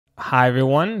Hi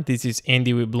everyone, this is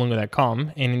Andy with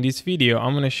Bloomberg.com, and in this video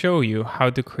I'm going to show you how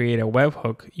to create a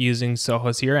webhook using Zoho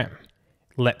CRM.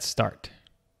 Let's start.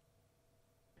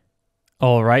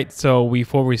 Alright, so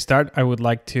before we start, I would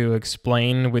like to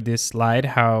explain with this slide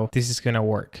how this is going to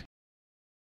work.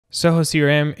 Zoho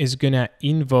CRM is going to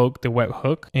invoke the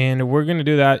webhook, and we're going to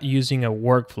do that using a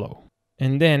workflow.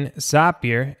 And then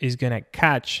Zapier is going to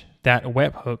catch that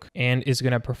webhook and is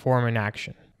going to perform an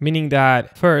action. Meaning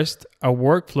that first, a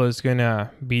workflow is going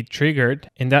to be triggered,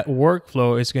 and that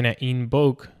workflow is going to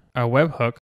invoke a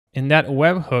webhook, and that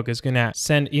webhook is going to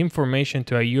send information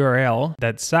to a URL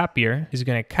that Zapier is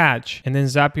going to catch, and then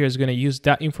Zapier is going to use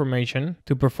that information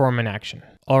to perform an action.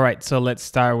 All right, so let's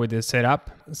start with the setup.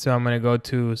 So I'm going to go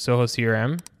to Zoho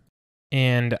CRM,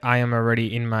 and I am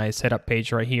already in my setup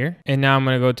page right here. And now I'm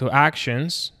going to go to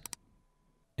Actions,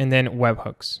 and then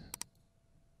Webhooks.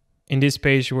 In this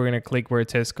page, we're going to click where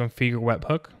it says Configure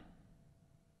Webhook.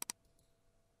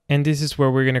 And this is where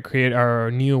we're going to create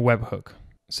our new webhook.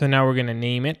 So now we're going to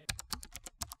name it.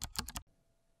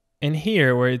 And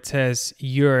here where it says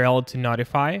URL to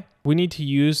notify, we need to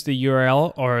use the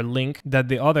URL or link that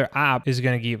the other app is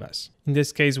going to give us. In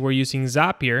this case, we're using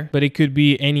Zapier, but it could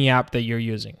be any app that you're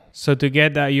using. So to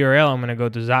get that URL, I'm going to go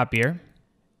to Zapier.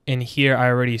 And here I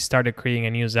already started creating a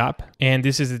new Zap, and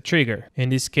this is the trigger. In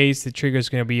this case, the trigger is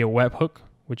going to be a webhook,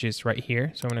 which is right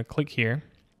here. So I'm going to click here,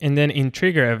 and then in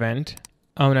trigger event,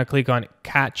 I'm going to click on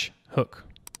catch hook.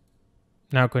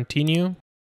 Now continue.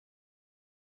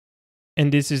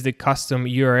 And this is the custom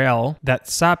URL that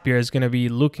Zapier is going to be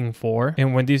looking for.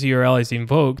 And when this URL is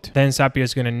invoked, then Zapier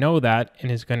is going to know that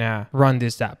and is going to run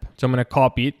this app. So I'm going to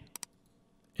copy it,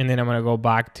 and then I'm going to go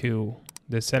back to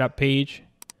the setup page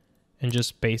and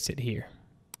just paste it here.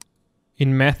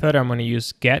 In method, I'm going to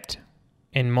use get.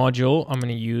 In module, I'm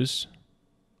going to use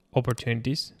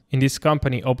opportunities. In this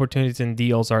company, opportunities and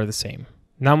deals are the same.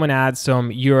 Now I'm going to add some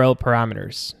URL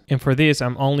parameters. And for this,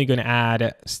 I'm only going to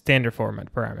add standard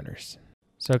format parameters.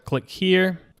 So click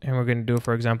here, and we're going to do,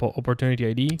 for example, opportunity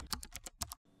ID.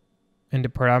 And the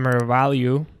parameter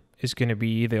value is going to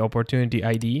be the opportunity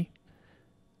ID.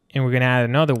 And we're going to add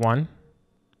another one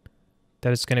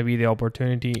that is going to be the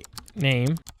opportunity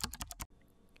name.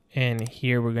 And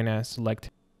here we're going to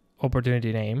select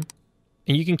opportunity name.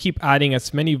 And you can keep adding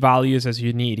as many values as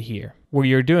you need here. What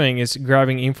you're doing is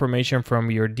grabbing information from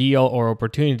your deal or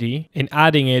opportunity and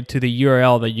adding it to the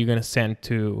URL that you're going to send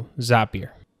to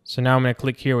Zapier. So now I'm going to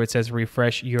click here where it says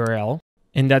refresh URL,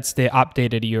 and that's the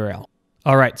updated URL.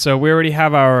 All right, so we already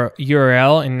have our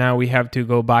URL, and now we have to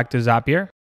go back to Zapier.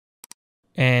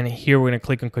 And here we're going to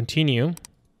click on continue.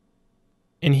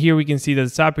 And here we can see that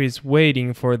Zapier is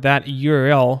waiting for that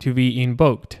URL to be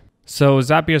invoked. So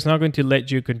Zapier is not going to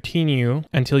let you continue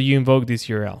until you invoke this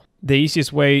URL. The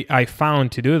easiest way I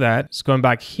found to do that is going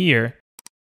back here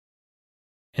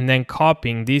and then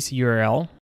copying this URL.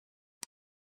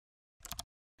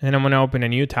 And then I'm going to open a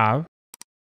new tab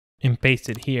and paste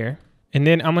it here. And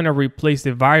then I'm going to replace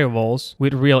the variables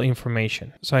with real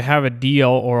information. So I have a deal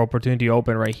or opportunity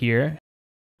open right here.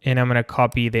 And I'm going to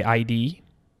copy the ID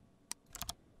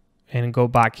and go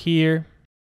back here.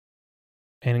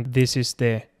 And this is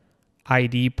the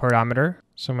ID parameter.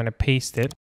 So I'm going to paste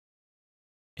it.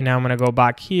 And now I'm going to go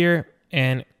back here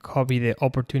and copy the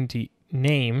opportunity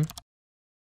name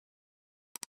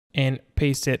and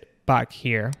paste it back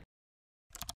here.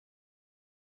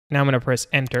 Now I'm going to press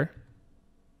enter.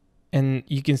 And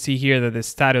you can see here that the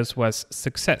status was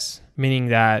success, meaning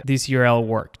that this URL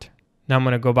worked. Now I'm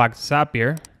going to go back to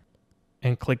Zapier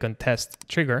and click on test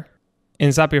trigger.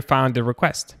 And Zapier found the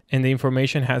request, and the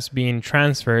information has been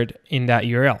transferred in that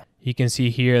URL. You can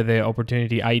see here the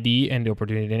opportunity ID and the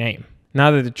opportunity name. Now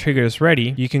that the trigger is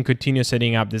ready, you can continue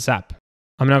setting up this app.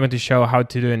 I'm not going to show how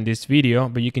to do it in this video,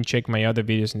 but you can check my other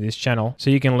videos in this channel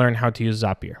so you can learn how to use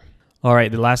Zapier. All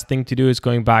right, the last thing to do is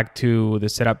going back to the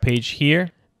setup page here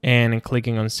and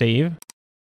clicking on save.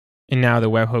 And now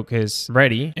the webhook is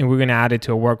ready, and we're going to add it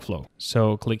to a workflow.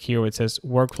 So click here where it says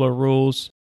workflow rules,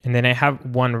 and then I have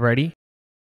one ready.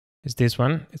 It's this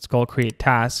one. It's called create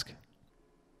task.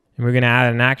 And we're going to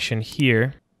add an action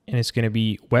here, and it's going to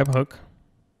be webhook.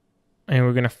 And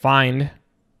we're going to find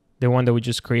the one that we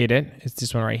just created. It's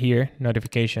this one right here,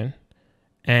 notification,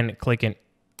 and click in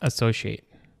associate.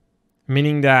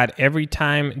 Meaning that every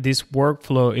time this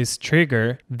workflow is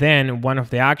triggered, then one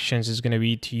of the actions is going to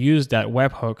be to use that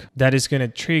webhook that is going to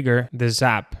trigger the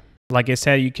Zap. Like I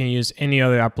said, you can use any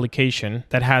other application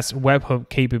that has webhook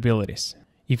capabilities.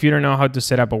 If you don't know how to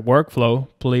set up a workflow,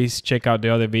 please check out the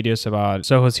other videos about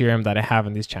Zoho CRM that I have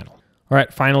on this channel. All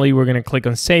right, finally, we're going to click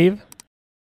on save.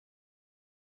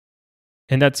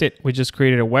 And that's it. We just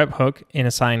created a webhook and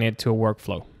assigned it to a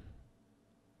workflow.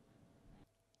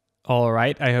 All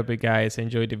right, I hope you guys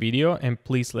enjoyed the video, and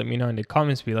please let me know in the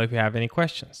comments below if you have any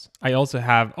questions. I also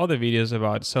have other videos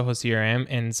about Zoho CRM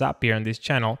and Zapier on this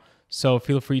channel, so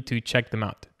feel free to check them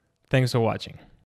out. Thanks for watching.